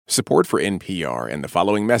Support for NPR and the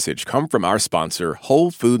following message come from our sponsor,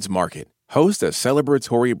 Whole Foods Market. Host a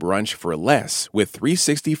celebratory brunch for less with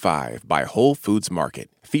 365 by Whole Foods Market,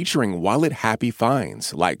 featuring wallet-happy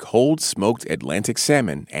finds like cold smoked Atlantic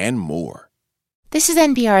salmon and more. This is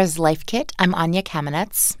NPR's Life Kit. I'm Anya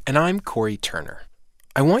Kamenetz. And I'm Corey Turner.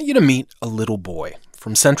 I want you to meet a little boy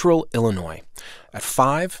from central Illinois. At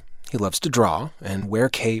 5, he loves to draw and wear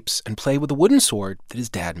capes and play with a wooden sword that his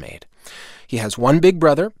dad made. He has 1 big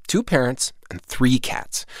brother, 2 parents, and 3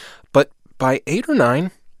 cats. But by 8 or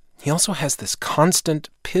 9, he also has this constant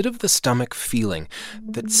pit-of-the-stomach feeling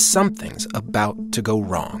that something's about to go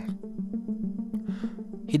wrong.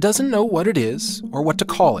 He doesn't know what it is or what to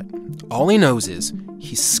call it. All he knows is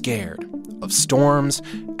he's scared of storms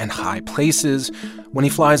and high places. When he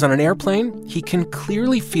flies on an airplane, he can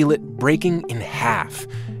clearly feel it breaking in half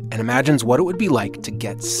and imagines what it would be like to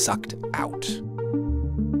get sucked out.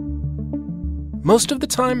 Most of the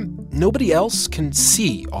time, nobody else can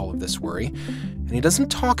see all of this worry, and he doesn't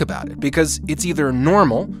talk about it because it's either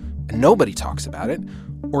normal and nobody talks about it,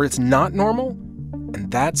 or it's not normal, and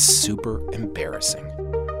that's super embarrassing.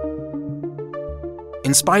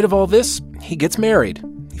 In spite of all this, he gets married.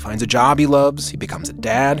 He finds a job he loves, he becomes a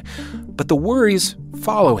dad, but the worries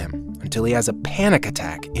follow him until he has a panic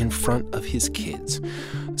attack in front of his kids.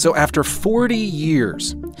 So after 40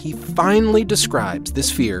 years, he finally describes this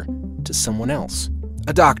fear to someone else,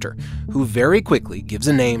 a doctor who very quickly gives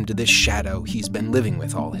a name to this shadow he's been living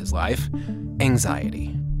with all his life: anxiety.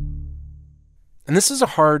 And this is a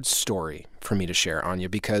hard story for me to share, Anya,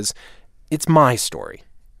 because it's my story.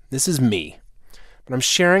 This is me. But I'm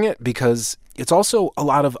sharing it because it's also a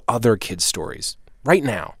lot of other kids' stories right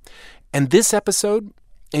now. And this episode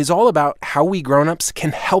is all about how we grown-ups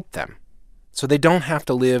can help them so they don't have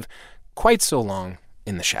to live quite so long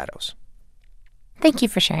in the shadows. Thank you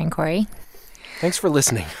for sharing, Corey. Thanks for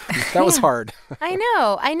listening. That was hard. I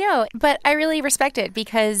know. But I really respect it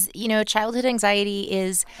because, childhood anxiety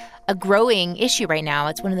is a growing issue right now.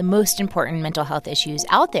 It's one of the most important mental health issues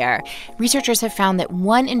out there. Researchers have found that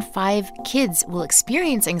 1 in 5 kids will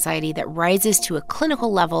experience anxiety that rises to a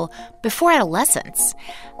clinical level before adolescence.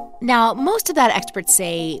 Now, most of that experts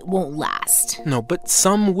say won't last. No, but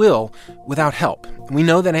some will without help. We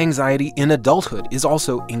know that anxiety in adulthood is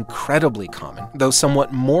also incredibly common, though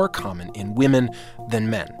somewhat more common in women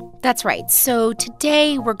than men. That's right. So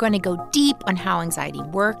today we're going to go deep on how anxiety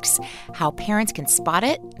works, how parents can spot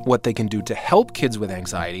it, what they can do to help kids with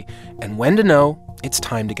anxiety, and when to know it's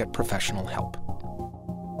time to get professional help.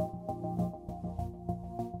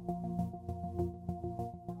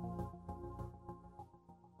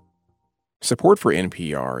 Support for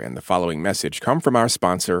NPR and the following message come from our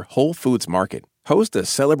sponsor, Whole Foods Market. Host a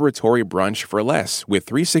celebratory brunch for less with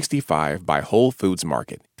 365 by Whole Foods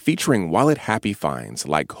Market, featuring wallet-happy finds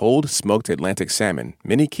like cold smoked Atlantic salmon,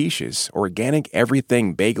 mini quiches, organic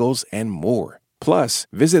everything bagels, and more. Plus,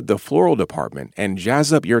 visit the floral department and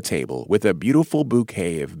jazz up your table with a beautiful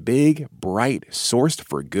bouquet of big, bright,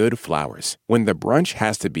 sourced-for-good flowers. When the brunch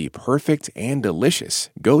has to be perfect and delicious,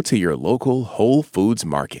 go to your local Whole Foods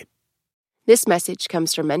Market. This message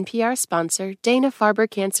comes from NPR sponsor Dana-Farber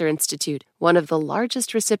Cancer Institute, one of the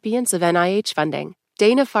largest recipients of NIH funding.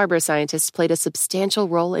 Dana-Farber scientists played a substantial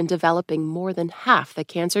role in developing more than half the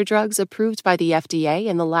cancer drugs approved by the FDA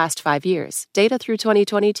in the last 5 years, data through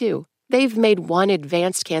 2022. They've made one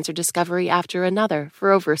advanced cancer discovery after another for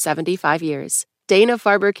over 75 years.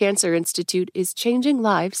 Dana-Farber Cancer Institute is changing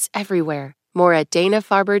lives everywhere. More at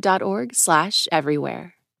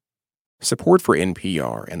danafarber.org/everywhere. Support for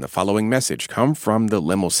NPR and the following message come from the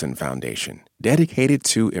Lemelson Foundation, dedicated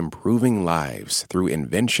to improving lives through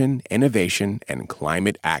invention, innovation, and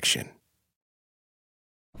climate action.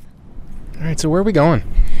 All right, so where are we going?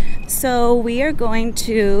 So we are going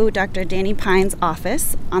to Dr. Danny Pine's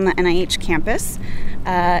office on the NIH campus.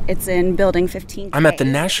 It's in Building 15K. I'm at the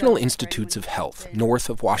National Institutes of Health, north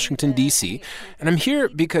of Washington, D.C., and I'm here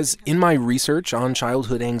because in my research on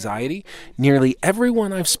childhood anxiety, nearly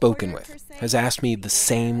everyone I've spoken with has asked me the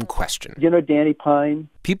same question. You know Danny Pine?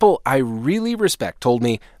 People I really respect told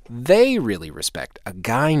me they really respect a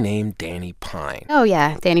guy named Danny Pine. Oh,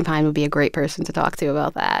 yeah. Danny Pine would be a great person to talk to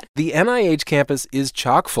about that. The NIH campus is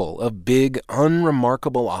chock full of big,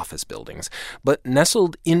 unremarkable office buildings, but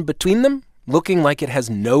nestled in between them, looking like it has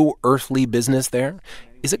no earthly business there,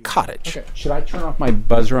 is a cottage. Okay. Should I turn off my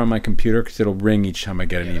buzzer on my computer? Because it'll ring each time I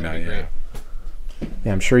get an email.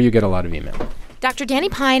 Yeah, I'm sure you get a lot of email. Dr. Danny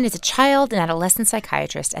Pine is a child and adolescent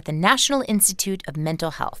psychiatrist at the National Institute of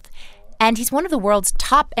Mental Health, and he's one of the world's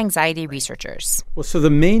top anxiety researchers. Well, so the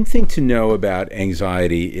main thing to know about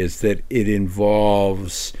anxiety is that it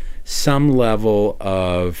involves some level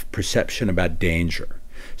of perception about danger.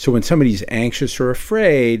 So when somebody's anxious or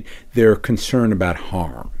afraid, they're concerned about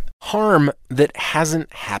harm. Harm that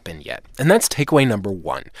hasn't happened yet. And that's takeaway number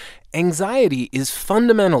 1. Anxiety is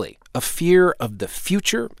fundamentally a fear of the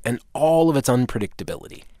future and all of its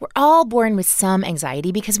unpredictability. We're all born with some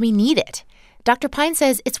anxiety because we need it. Dr. Pine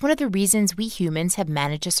says it's one of the reasons we humans have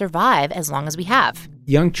managed to survive as long as we have.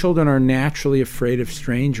 Young children are naturally afraid of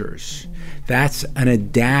strangers. That's an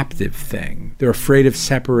adaptive thing. They're afraid of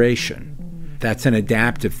separation. That's an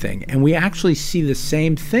adaptive thing. And we actually see the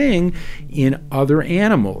same thing in other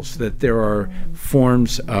animals, that there are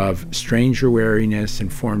forms of stranger wariness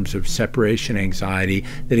and forms of separation anxiety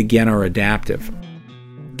that, again, are adaptive.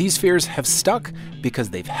 These fears have stuck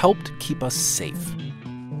because they've helped keep us safe.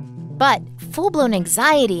 But full-blown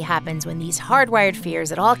anxiety happens when these hardwired fears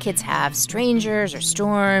that all kids have, strangers or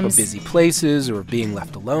storms, or busy places or being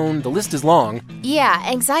left alone, the list is long. Yeah,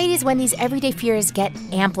 anxiety is when these everyday fears get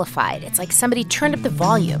amplified. It's like somebody turned up the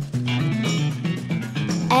volume.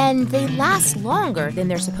 And they last longer than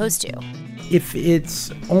they're supposed to. If it's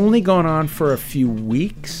only gone on for a few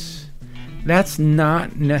weeks, that's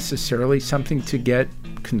not necessarily something to get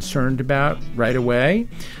concerned about right away.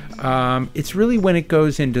 It's really when it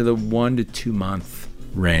goes into the 1 to 2 month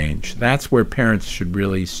range. That's where parents should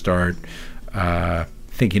really start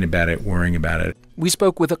thinking about it, worrying about it. We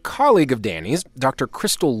spoke with a colleague of Danny's, Dr.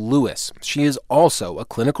 Crystal Lewis. She is also a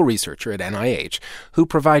clinical researcher at NIH who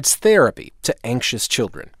provides therapy to anxious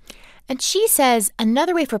children. And she says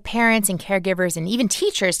another way for parents and caregivers and even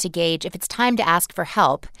teachers to gauge if it's time to ask for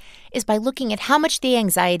help is by looking at how much the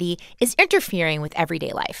anxiety is interfering with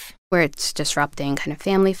everyday life. Where it's disrupting kind of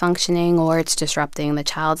family functioning, or it's disrupting the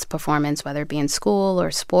child's performance, whether it be in school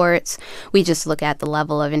or sports. We just look at the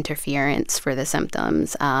level of interference for the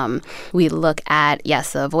symptoms. We look at,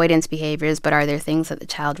 yes, the avoidance behaviors, but are there things that the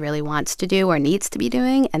child really wants to do or needs to be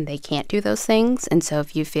doing and they can't do those things? And so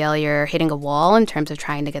if you feel you're hitting a wall in terms of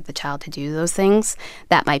trying to get the child to do those things,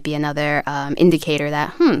 that might be another indicator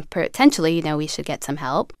that, potentially, we should get some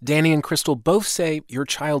help. Danny and Crystal both say your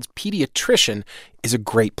child's pediatrician is a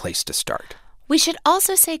great place to start. We should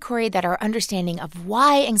also say, Corey, that our understanding of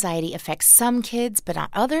why anxiety affects some kids but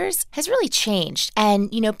not others has really changed.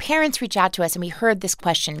 And, parents reach out to us and we heard this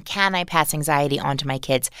question, can I pass anxiety on to my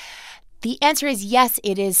kids? The answer is yes,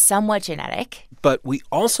 it is somewhat genetic. But we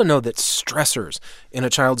also know that stressors in a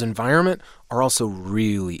child's environment are also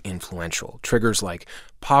really influential. Triggers like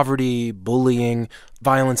poverty, bullying,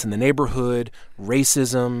 violence in the neighborhood,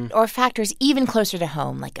 racism. Or factors even closer to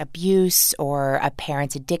home, like abuse or a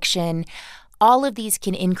parent's addiction. All of these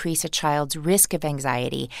can increase a child's risk of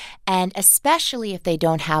anxiety, and especially if they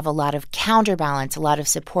don't have a lot of counterbalance, a lot of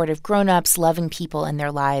supportive grown-ups, loving people in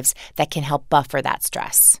their lives that can help buffer that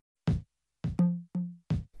stress.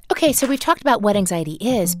 Okay, so we've talked about what anxiety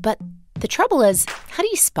is, but the trouble is, how do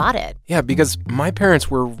you spot it? Yeah, because my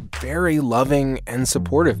parents were very loving and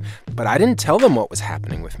supportive, but I didn't tell them what was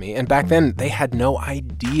happening with me, and back then they had no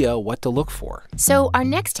idea what to look for. So our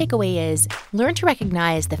next takeaway is learn to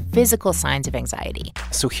recognize the physical signs of anxiety.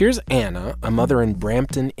 So here's Anna, a mother in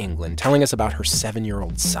Brampton, England, telling us about her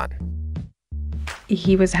 7-year-old son.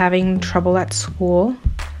 He was having trouble at school.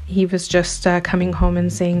 He was just coming home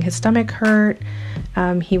and saying his stomach hurt.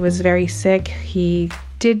 He was very sick. He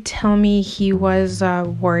did tell me he was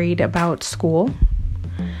worried about school.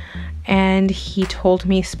 And he told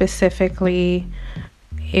me specifically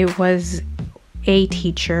it was a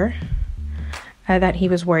teacher that he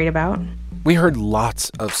was worried about. We heard lots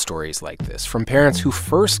of stories like this from parents who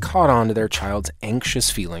first caught on to their child's anxious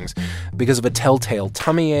feelings because of a telltale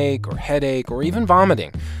tummy ache or headache or even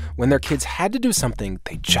vomiting when their kids had to do something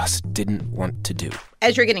they just didn't want to do.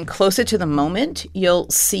 As you're getting closer to the moment, you'll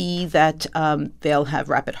see that they'll have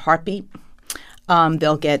rapid heartbeat.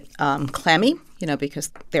 They'll get clammy,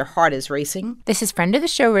 because their heart is racing. This is friend of the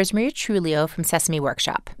show, Rosemary Trulio from Sesame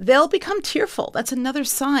Workshop. They'll become tearful. That's another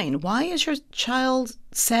sign. Why is your child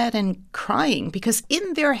sad and crying? Because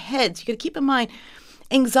in their heads, you got to keep in mind,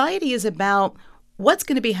 anxiety is about what's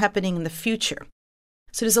going to be happening in the future.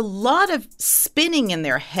 So there's a lot of spinning in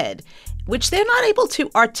their head, which they're not able to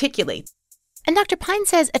articulate. And Dr. Pine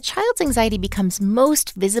says a child's anxiety becomes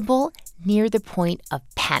most visible near the point of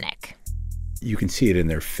panic. You can see it in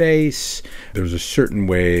their face. There's a certain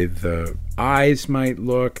way the eyes might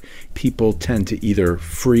look. People tend to either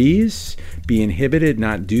freeze, be inhibited,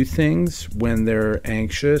 not do things when they're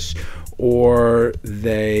anxious, or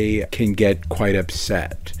they can get quite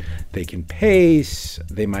upset. They can pace,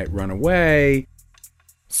 they might run away.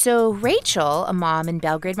 So Rachel, a mom in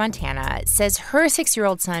Belgrade, Montana, says her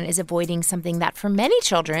 6-year-old son is avoiding something that for many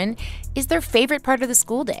children is their favorite part of the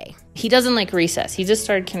school day. He doesn't like recess. He just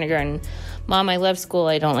started kindergarten. Mom, I love school.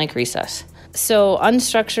 I don't like recess. So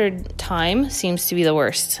unstructured time seems to be the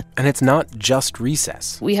worst. And it's not just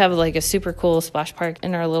recess. We have like a super cool splash park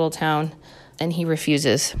in our little town, and he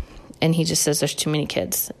refuses. And he just says there's too many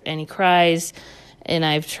kids. And he cries. And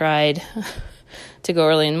I've tried to go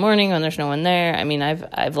early in the morning when there's no one there. I mean,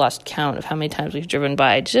 I've lost count of how many times we've driven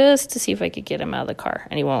by just to see if I could get him out of the car,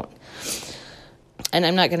 and he won't. And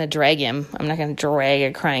I'm not going to drag him. I'm not going to drag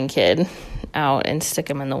a crying kid out and stick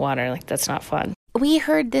him in the water. Like, that's not fun. We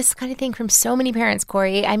heard this kind of thing from so many parents,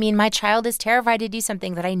 Corey. I mean, my child is terrified to do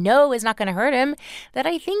something that I know is not going to hurt him, that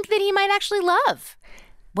I think that he might actually love.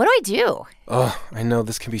 What do I do? Oh, I know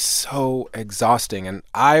this can be so exhausting, and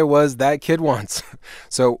I was that kid once.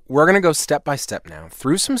 So we're going to go step by step now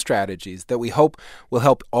through some strategies that we hope will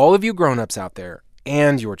help all of you grown-ups out there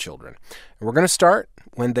and your children. And we're going to start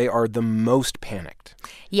when they are the most panicked.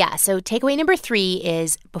 Yeah, so takeaway number 3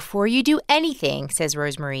 is before you do anything, says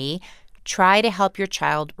Rosemarie, try to help your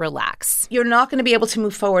child relax. You're not going to be able to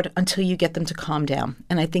move forward until you get them to calm down.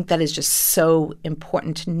 And I think that is just so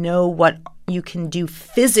important to know what you can do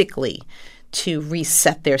physically to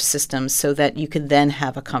reset their systems so that you can then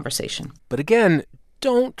have a conversation. But again,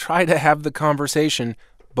 don't try to have the conversation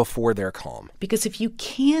before they're calm. Because if you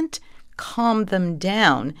can't calm them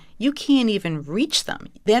down, you can't even reach them.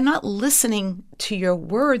 They're not listening to your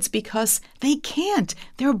words because they can't.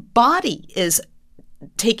 Their body is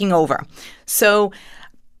taking over. So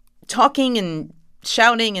talking and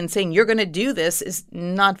shouting and saying you're going to do this is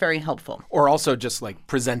not very helpful. Or also just like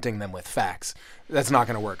presenting them with facts. That's not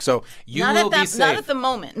going to work. So you not will at that, be safe. Not at the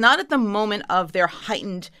moment. Not at the moment of their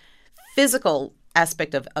heightened physical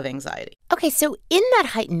aspect of anxiety. Okay, so in that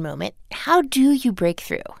heightened moment, how do you break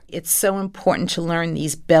through? It's so important to learn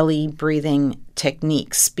these belly breathing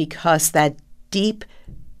techniques because that deep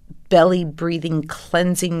belly breathing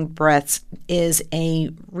cleansing breaths is a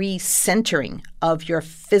recentering of your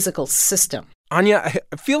physical system. Anya,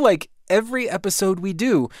 I feel like every episode we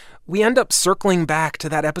do, we end up circling back to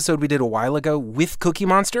that episode we did a while ago with Cookie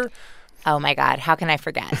Monster. Oh my God, how can I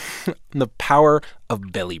forget? The power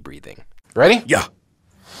of belly breathing. Ready? Yeah.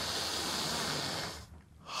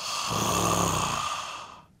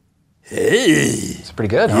 Hey. It's pretty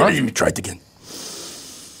good, huh? Let me try it again.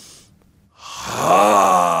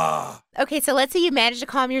 Okay, so let's say you managed to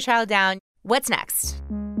calm your child down. What's next?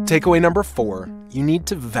 Takeaway number 4, you need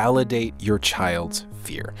to validate your child's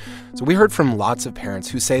fear. So we heard from lots of parents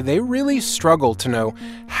who say they really struggle to know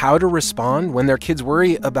how to respond when their kids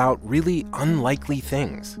worry about really unlikely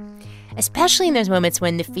things. Especially in those moments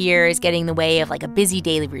when the fear is getting in the way of like a busy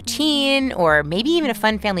daily routine or maybe even a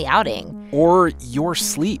fun family outing. Or your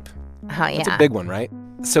sleep. Oh, yeah. That's a big one, right?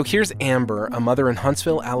 So here's Amber, a mother in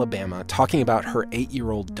Huntsville, Alabama, talking about her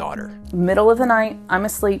 8-year-old daughter. Middle of the night, I'm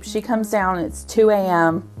asleep. She comes down, it's 2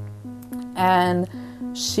 a.m., and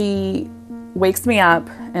she wakes me up,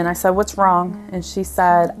 and I said, "What's wrong?" And she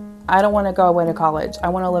said, "I don't want to go away to college. I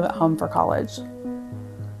want to live at home for college."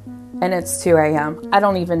 And it's 2 a.m. I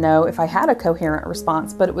don't even know if I had a coherent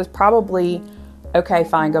response, but it was probably, okay,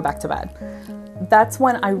 fine, go back to bed. That's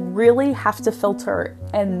when I really have to filter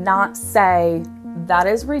and not say, that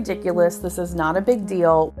is ridiculous, this is not a big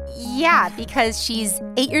deal. Yeah, because she's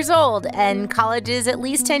 8 years old and college is at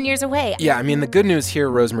least 10 years away. Yeah, I mean, the good news here,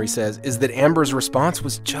 Rosemarie says, is that Amber's response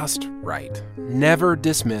was just right. Never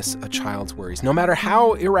dismiss a child's worries, no matter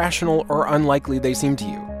how irrational or unlikely they seem to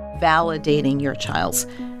you. Validating your child's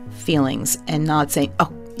feelings and not saying,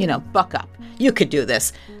 buck up, you could do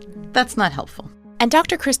this. That's not helpful. And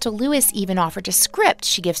Dr. Crystal Lewis even offered a script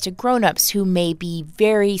she gives to grown-ups who may be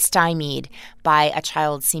very stymied by a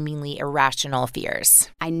child's seemingly irrational fears.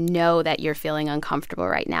 I know that you're feeling uncomfortable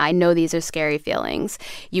right now. I know these are scary feelings.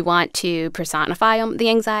 You want to personify the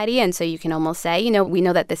anxiety, and so you can almost say, we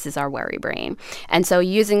know that this is our worry brain. And so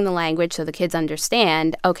using the language so the kids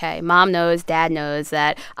understand, okay, mom knows, dad knows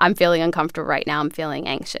that I'm feeling uncomfortable right now, I'm feeling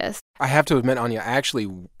anxious. I have to admit, Anya, I actually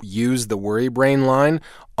used the worry brain line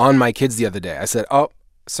on my kids the other day. I said, "Oh,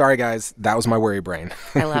 sorry, guys, that was my worry brain."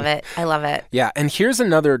 I love it. I love it. Yeah, and here's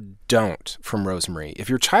another don't from Rosemarie. If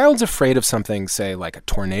your child's afraid of something, say like a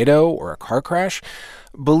tornado or a car crash,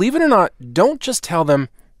 believe it or not, don't just tell them,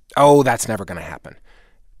 "Oh, that's never going to happen,"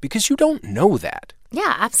 because you don't know that.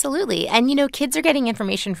 Yeah, absolutely. And, kids are getting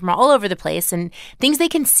information from all over the place, and things they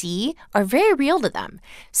can see are very real to them.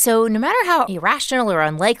 So no matter how irrational or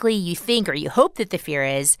unlikely you think or you hope that the fear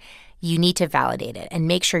is, you need to validate it and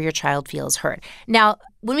make sure your child feels heard. Now,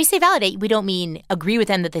 when we say validate, we don't mean agree with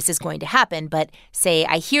them that this is going to happen, but say,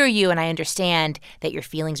 I hear you and I understand that your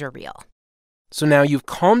feelings are real. So now you've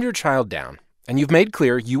calmed your child down, and you've made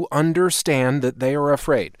clear you understand that they are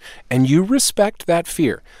afraid, and you respect that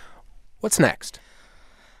fear. What's next?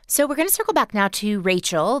 So we're going to circle back now to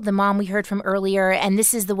Rachel, the mom we heard from earlier, and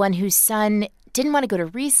this is the one whose son didn't want to go to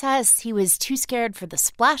recess. He was too scared for the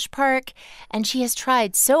splash park, and she has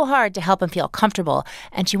tried so hard to help him feel comfortable,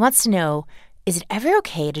 and she wants to know, is it ever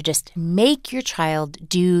okay to just make your child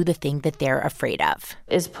do the thing that they're afraid of?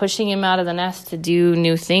 Is pushing him out of the nest to do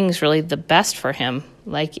new things really the best for him?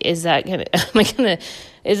 Like, is that gonna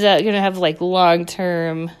have like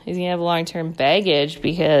long-term? Is he gonna have long-term baggage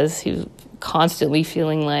because he's constantly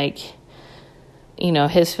feeling like,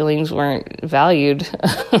 his feelings weren't valued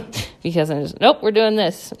because I'm just, nope, we're doing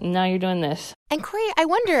this. Now you're doing this. And Corey, I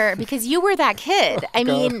wonder, because you were that kid, I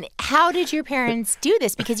mean, how did your parents do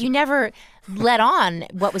this? Because you never let on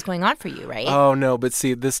what was going on for you, right? Oh, no, but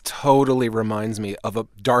see, this totally reminds me of a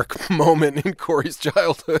dark moment in Corey's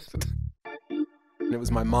childhood. It was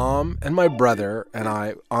my mom and my brother and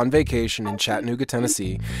I on vacation in Chattanooga,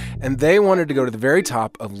 Tennessee, and they wanted to go to the very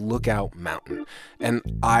top of Lookout Mountain. And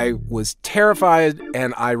I was terrified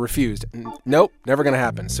and I refused. Nope, never going to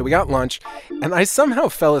happen. So we got lunch and I somehow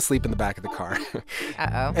fell asleep in the back of the car.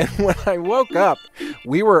 Uh-oh. And when I woke up,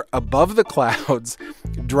 we were above the clouds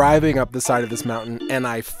driving up the side of this mountain and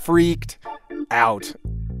I freaked out.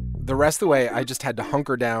 The rest of the way, I just had to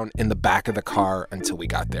hunker down in the back of the car until we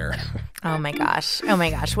got there. Oh, my gosh.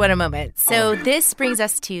 What a moment. So this brings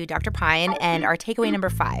us to Dr. Pine and our takeaway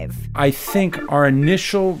number 5. I think our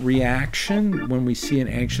initial reaction when we see an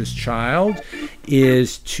anxious child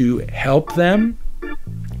is to help them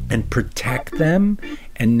and protect them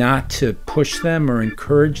and not to push them or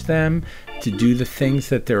encourage them to do the things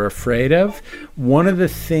that they're afraid of. One of the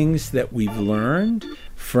things that we've learned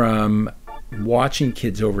from watching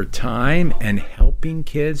kids over time and helping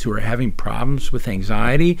kids who are having problems with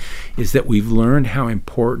anxiety is that we've learned how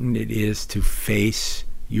important it is to face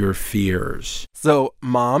your fears. So,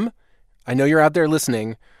 Mom, I know you're out there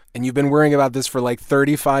listening and you've been worrying about this for like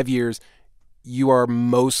 35 years. You are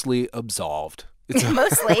mostly absolved.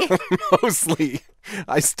 Mostly. Mostly.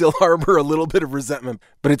 I still harbor a little bit of resentment,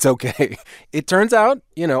 but it's okay. It turns out,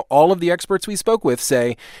 all of the experts we spoke with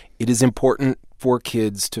say it is important for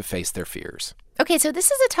kids to face their fears. Okay, so this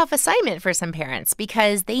is a tough assignment for some parents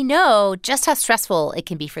because they know just how stressful it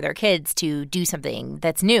can be for their kids to do something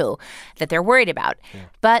that's new, that they're worried about. Yeah.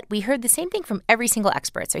 But we heard the same thing from every single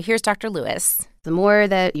expert. So here's Dr. Lewis. The more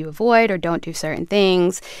that you avoid or don't do certain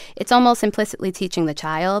things, it's almost implicitly teaching the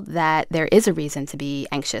child that there is a reason to be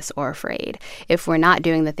anxious or afraid. If we're not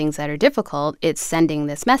doing the things that are difficult, it's sending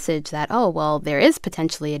this message that, oh, well, there is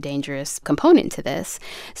potentially a dangerous component to this.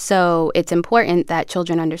 So it's important that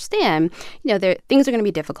children understand, things are going to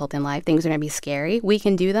be difficult in life. Things are going to be scary. We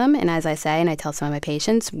can do them. And as I say, and I tell some of my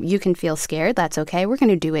patients, you can feel scared. That's okay. We're going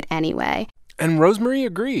to do it anyway. And Rosemary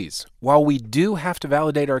agrees. While we do have to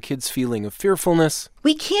validate our kids' feeling of fearfulness,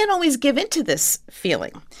 we can't always give into this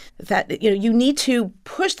feeling that, you need to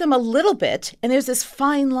push them a little bit. And there's this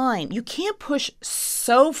fine line. You can't push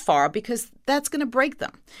so far because that's going to break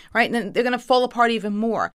them, right? And then they're going to fall apart even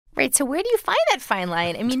more. Right, so where do you find that fine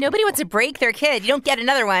line? I mean, nobody wants to break their kid. You don't get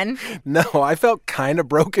another one. No, I felt kind of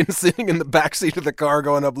broken sitting in the backseat of the car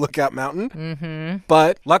going up Lookout Mountain. Mm-hmm.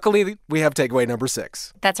 But luckily, we have takeaway number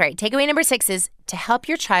 6. That's right. Takeaway number 6 is to help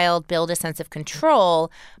your child build a sense of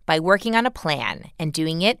control by working on a plan and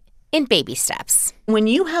doing it in baby steps. When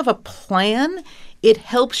you have a plan, it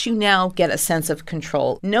helps you now get a sense of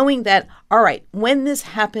control, knowing that, all right, when this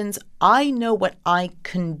happens, I know what I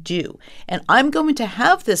can do. And I'm going to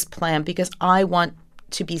have this plan because I want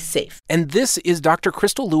to be safe. And this is Dr.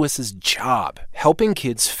 Crystal Lewis's job, helping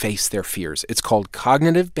kids face their fears. It's called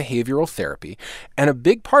cognitive behavioral therapy. And a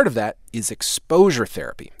big part of that is exposure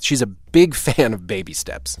therapy. She's a big fan of baby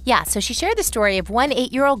steps. Yeah, so she shared the story of one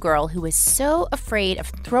 8-year-old girl who was so afraid of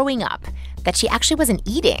throwing up that she actually wasn't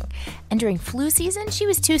eating. And during flu season, she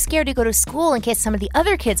was too scared to go to school in case some of the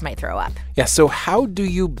other kids might throw up. Yeah, so how do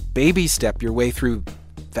you baby step your way through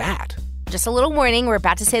that? Just a little warning, we're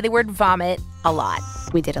about to say the word vomit a lot.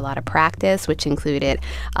 We did a lot of practice, which included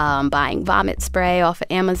buying vomit spray off of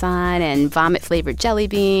Amazon and vomit-flavored jelly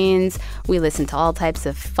beans. We listened to all types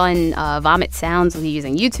of fun vomit sounds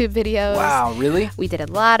using YouTube videos. Wow, really? We did a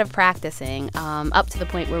lot of practicing up to the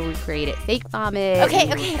point where we created fake vomit. Okay.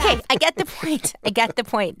 I get the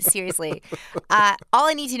point. Seriously. All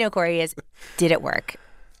I need to know, Corey, is did it work?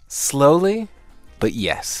 Slowly, but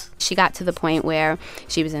yes. She got to the point where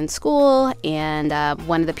she was in school and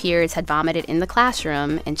one of the peers had vomited in the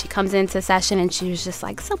classroom, and she comes into session and she was just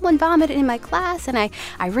like, someone vomited in my class, and I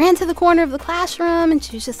ran to the corner of the classroom, and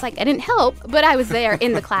she was just like, I didn't help, but I was there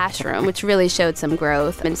in the classroom, which really showed some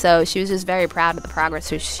growth. And so she was just very proud of the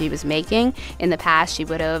progress she was making. In the past, she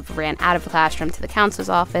would have ran out of the classroom to the counselor's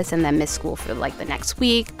office and then missed school for like the next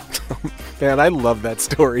week. Man, I love that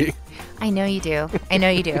story. I know you do. I know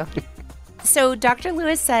you do. So Dr.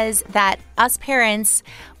 Lewis says that us parents,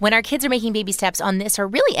 when our kids are making baby steps on this or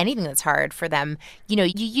really anything that's hard for them, you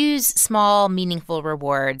use small, meaningful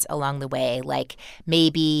rewards along the way, like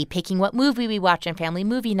maybe picking what movie we watch on family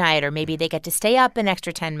movie night, or maybe they get to stay up an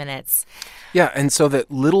extra 10 minutes. Yeah, and so that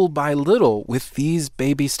little by little, with these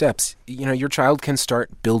baby steps, your child can start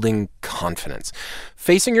building confidence.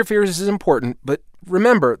 Facing your fears is important, but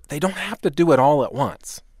remember, they don't have to do it all at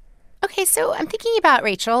once. Okay, so I'm thinking about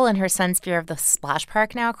Rachel and her son's fear of the splash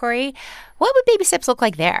park now, Corey. What would baby steps look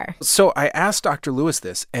like there? So I asked Dr. Lewis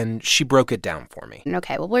this, and she broke it down for me.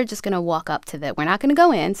 Okay, well, we're just going to walk up to we're not going to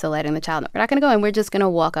go in, so letting the child know. We're not going to go in, we're just going to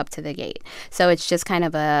walk up to the gate. So it's just kind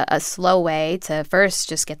of a slow way to first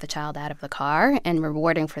just get the child out of the car and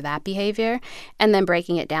rewarding for that behavior, and then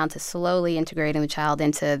breaking it down to slowly integrating the child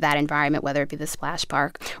into that environment, whether it be the splash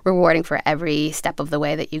park, rewarding for every step of the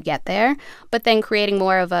way that you get there, but then creating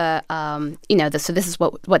more of a, so this is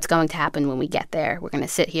what's going to happen when we get there. We're going to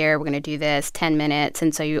sit here, we're going to do this 10 minutes.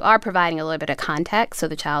 And so you are providing a little bit of context so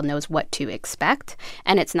the child knows what to expect.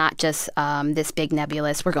 And it's not just this big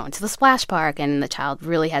nebulous, we're going to the splash park, and the child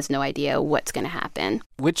really has no idea what's going to happen.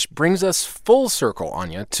 Which brings us full circle,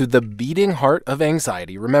 Anya, to the beating heart of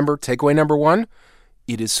anxiety. Remember, takeaway number 1,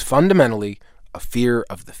 it is fundamentally a fear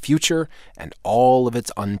of the future and all of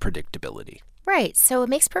its unpredictability. Right. So it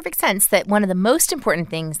makes perfect sense that one of the most important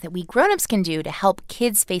things that we grown-ups can do to help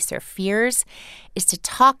kids face their fears is to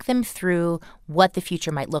talk them through what the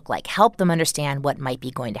future might look like, help them understand what might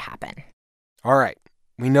be going to happen. All right.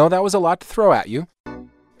 We know that was a lot to throw at you.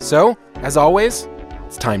 So, as always,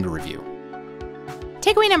 it's time to review.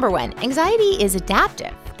 Takeaway number 1, anxiety is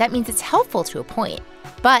adaptive. That means it's helpful to a point.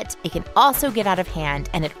 But it can also get out of hand,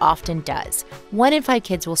 and it often does. 1 in 5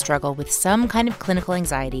 kids will struggle with some kind of clinical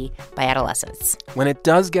anxiety by adolescence. When it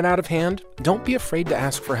does get out of hand, don't be afraid to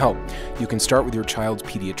ask for help. You can start with your child's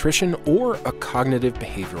pediatrician or a cognitive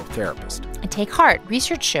behavioral therapist. And take heart,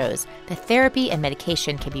 research shows that therapy and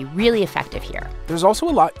medication can be really effective here. There's also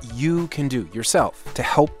a lot you can do yourself to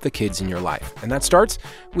help the kids in your life. And that starts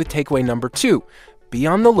with takeaway number 2. Be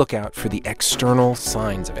on the lookout for the external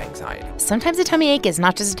signs of anxiety. Sometimes a tummy ache is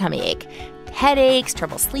not just a tummy ache. Headaches,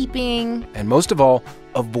 trouble sleeping. And most of all,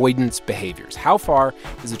 avoidance behaviors. How far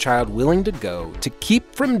is a child willing to go to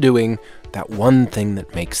keep from doing that one thing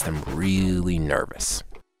that makes them really nervous?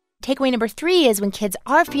 Takeaway number 3 is when kids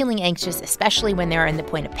are feeling anxious, especially when they're in the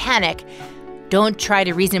point of panic, don't try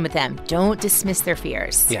to reason with them. Don't dismiss their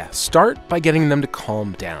fears. Yeah, start by getting them to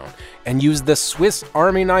calm down and use the Swiss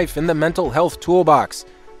Army knife in the mental health toolbox.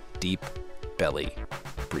 Deep belly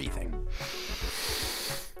breathing.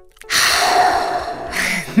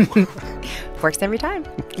 Works every time.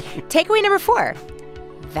 Takeaway number 4,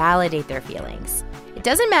 validate their feelings. It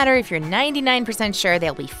doesn't matter if you're 99% sure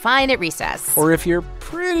they'll be fine at recess. Or if you're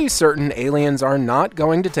pretty certain aliens are not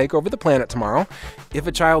going to take over the planet tomorrow. If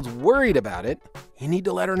a child's worried about it, you need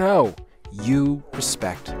to let her know. You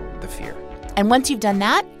respect the fear. And once you've done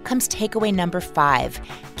that, comes takeaway number 5.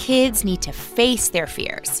 Kids need to face their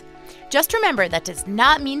fears. Just remember, that does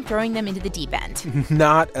not mean throwing them into the deep end.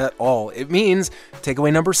 Not at all. It means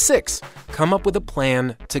takeaway number 6. Come up with a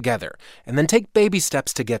plan together, and then take baby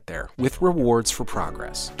steps to get there with rewards for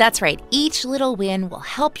progress. That's right. Each little win will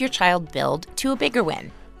help your child build to a bigger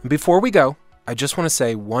win. Before we go, I just want to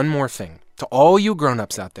say one more thing to all you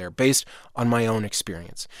grown-ups out there based on my own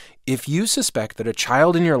experience. If you suspect that a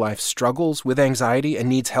child in your life struggles with anxiety and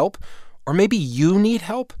needs help, or maybe you need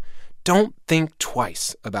help, don't think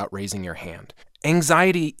twice about raising your hand.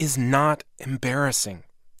 Anxiety is not embarrassing.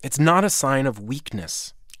 It's not a sign of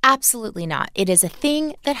weakness. Absolutely not. It is a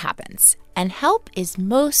thing that happens, and help is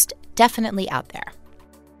most definitely out there.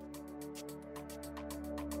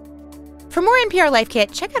 For more NPR Life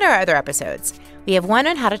Kit, check out our other episodes. We have one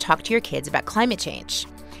on how to talk to your kids about climate change.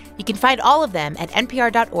 You can find all of them at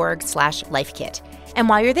npr.org/lifekit. And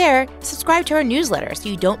while you're there, subscribe to our newsletter so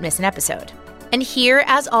you don't miss an episode. And here,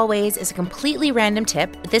 as always, is a completely random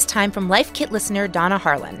tip, this time from Life Kit listener Donna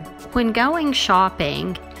Harlan. When going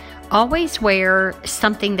shopping, always wear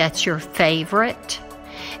something that's your favorite.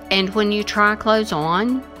 And when you try clothes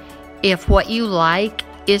on, if what you like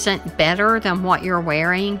isn't better than what you're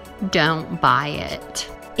wearing, don't buy it.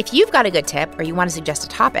 If you've got a good tip or you want to suggest a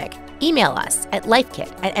topic, email us at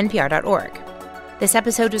lifekit@npr.org. This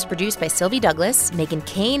episode was produced by Sylvie Douglas. Megan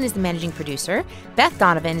Kane is the managing producer. Beth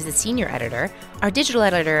Donovan is the senior editor. Our digital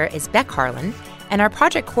editor is Beck Harlan. And our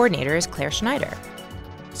project coordinator is Claire Schneider.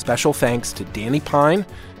 Special thanks to Danny Pine,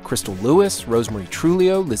 Crystal Lewis, Rosemary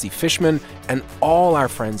Trulio, Lizzie Fishman, and all our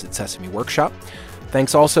friends at Sesame Workshop.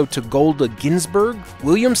 Thanks also to Golda Ginsberg,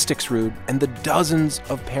 William Stixrud, and the dozens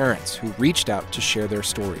of parents who reached out to share their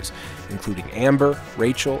stories, including Amber,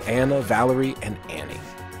 Rachel, Anna, Valerie, and Annie.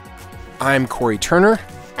 I'm Corey Turner.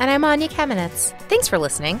 And I'm Anya Kamenetz. Thanks for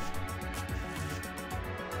listening.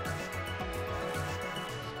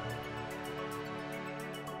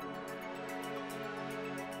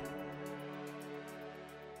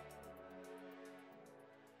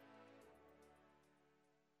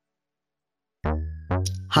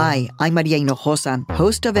 Hi, I'm Maria Hinojosa,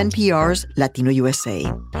 host of NPR's Latino USA.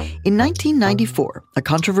 In 1994, a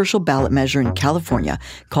controversial ballot measure in California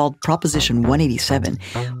called Proposition 187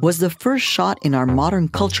 was the first shot in our modern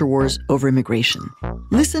culture wars over immigration.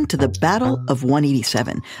 Listen to the Battle of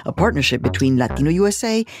 187, a partnership between Latino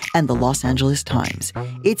USA and the Los Angeles Times.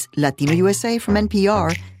 It's Latino USA from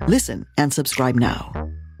NPR. Listen and subscribe now.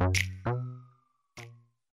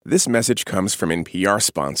 This message comes from NPR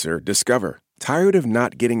sponsor Discover. Tired of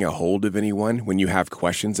not getting a hold of anyone when you have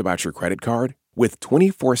questions about your credit card? With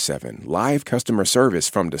 24/7 live customer service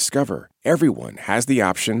from Discover, everyone has the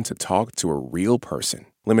option to talk to a real person.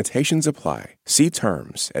 Limitations apply. See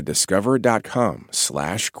terms at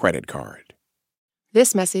discover.com/creditcard.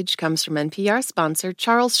 This message comes from NPR sponsor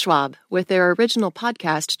Charles Schwab with their original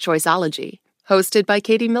podcast, Choiceology. Hosted by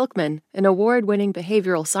Katie Milkman, an award-winning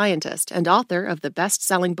behavioral scientist and author of the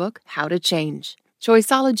best-selling book, How to Change.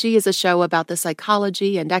 Choiceology is a show about the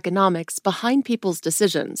psychology and economics behind people's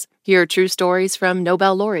decisions. Hear true stories from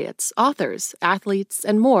Nobel laureates, authors, athletes,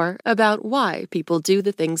 and more about why people do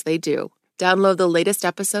the things they do. Download the latest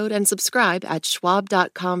episode and subscribe at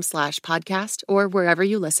schwab.com/podcast or wherever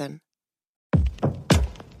you listen.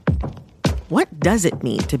 What does it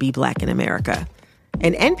mean to be Black in America?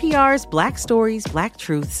 In NPR's Black Stories, Black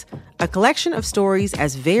Truths, a collection of stories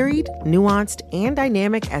as varied, nuanced, and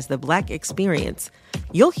dynamic as the Black experience,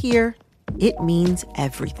 you'll hear it means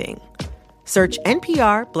everything. Search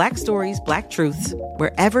NPR Black Stories, Black Truths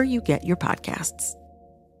wherever you get your podcasts.